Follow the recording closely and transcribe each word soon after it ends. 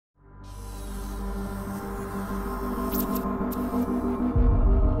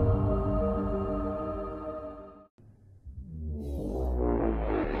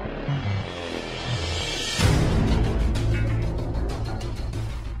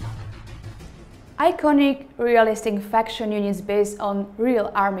Iconic, realistic faction units based on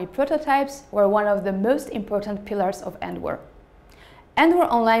real army prototypes were one of the most important pillars of EndWar. EndWar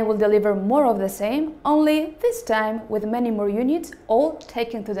Online will deliver more of the same, only this time with many more units, all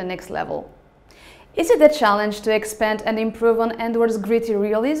taken to the next level. Is it a challenge to expand and improve on EndWar's gritty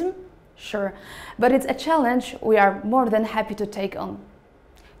realism? Sure, but it's a challenge we are more than happy to take on.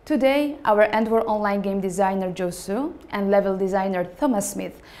 Today, our EndWar Online game designer Joe Su and level designer Thomas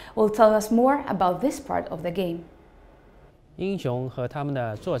Smith will tell us more about this part of the game.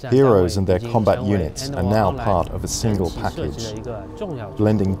 Heroes and their combat units are now part of a single package,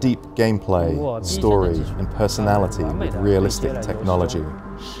 blending deep gameplay, story and personality with realistic technology.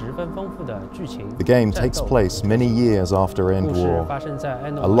 The game takes place many years after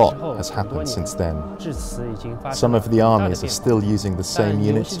EndWar. A lot has happened since then. Some of the armies are still using the same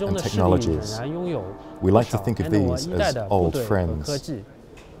units and technologies. We like to think of these as old friends.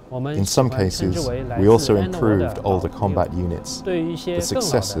 In some cases, we also improved older combat units, the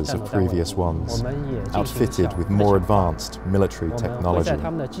successors of previous ones, outfitted with more advanced military technology.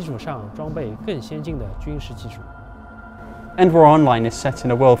 EndWar Online is set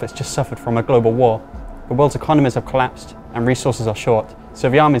in a world that's just suffered from a global war. The world's economies have collapsed and resources are short, so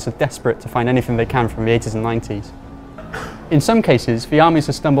the armies are desperate to find anything they can from the 80s and 90s. In some cases, the armies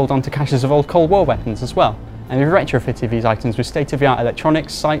have stumbled onto caches of old Cold War weapons as well, and we've retrofitted these items with state-of-the-art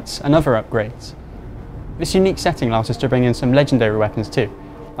electronics, sights and other upgrades. This unique setting allows us to bring in some legendary weapons too,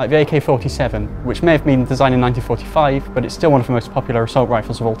 like the AK-47, which may have been designed in 1945, but it's still one of the most popular assault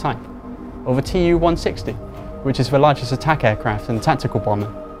rifles of all time, or the Tu-160, which is the largest attack aircraft and tactical bomber.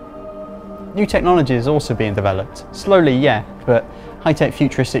 New technology is also being developed, slowly yeah, but high-tech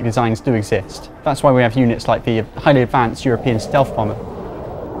futuristic designs do exist. That's why we have units like the highly advanced European stealth bomber.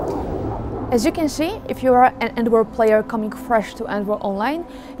 As you can see, if you are an EndWar player coming fresh to EndWar Online,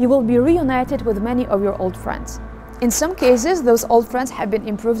 you will be reunited with many of your old friends. In some cases, those old friends have been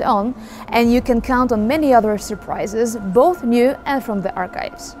improved on, and you can count on many other surprises, both new and from the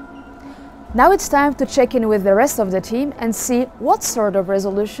archives. Now it's time to check in with the rest of the team and see what sort of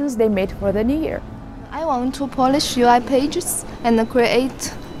resolutions they made for the new year. I want to polish UI pages and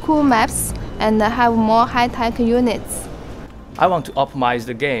create cool maps and have more high-tech units. I want to optimize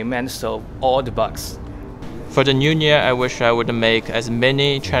the game and solve all the bugs. For the new year, I wish I would make as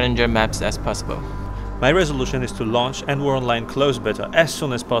many challenger maps as possible. My resolution is to launch EndWar Online Close Beta as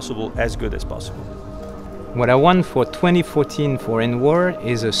soon as possible, as good as possible. What I want for 2014 for EndWar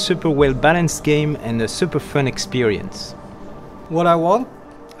is a super well-balanced game and a super fun experience. What I want?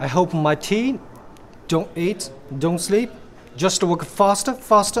 I hope my team don't eat, don't sleep, just work faster,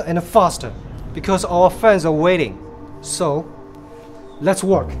 faster and faster, because our fans are waiting. So, let's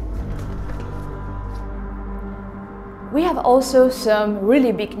work. We have also some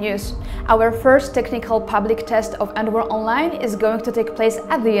really big news. Our first technical public test of EndWar Online is going to take place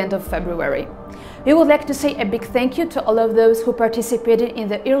at the end of February. We would like to say a big thank you to all of those who participated in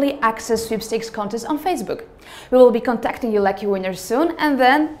the early access sweepstakes contest on Facebook. We will be contacting you lucky winners soon and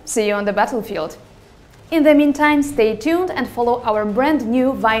then see you on the battlefield. In the meantime, stay tuned and follow our brand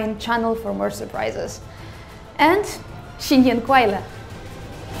new Vine channel for more surprises. And 新年快乐!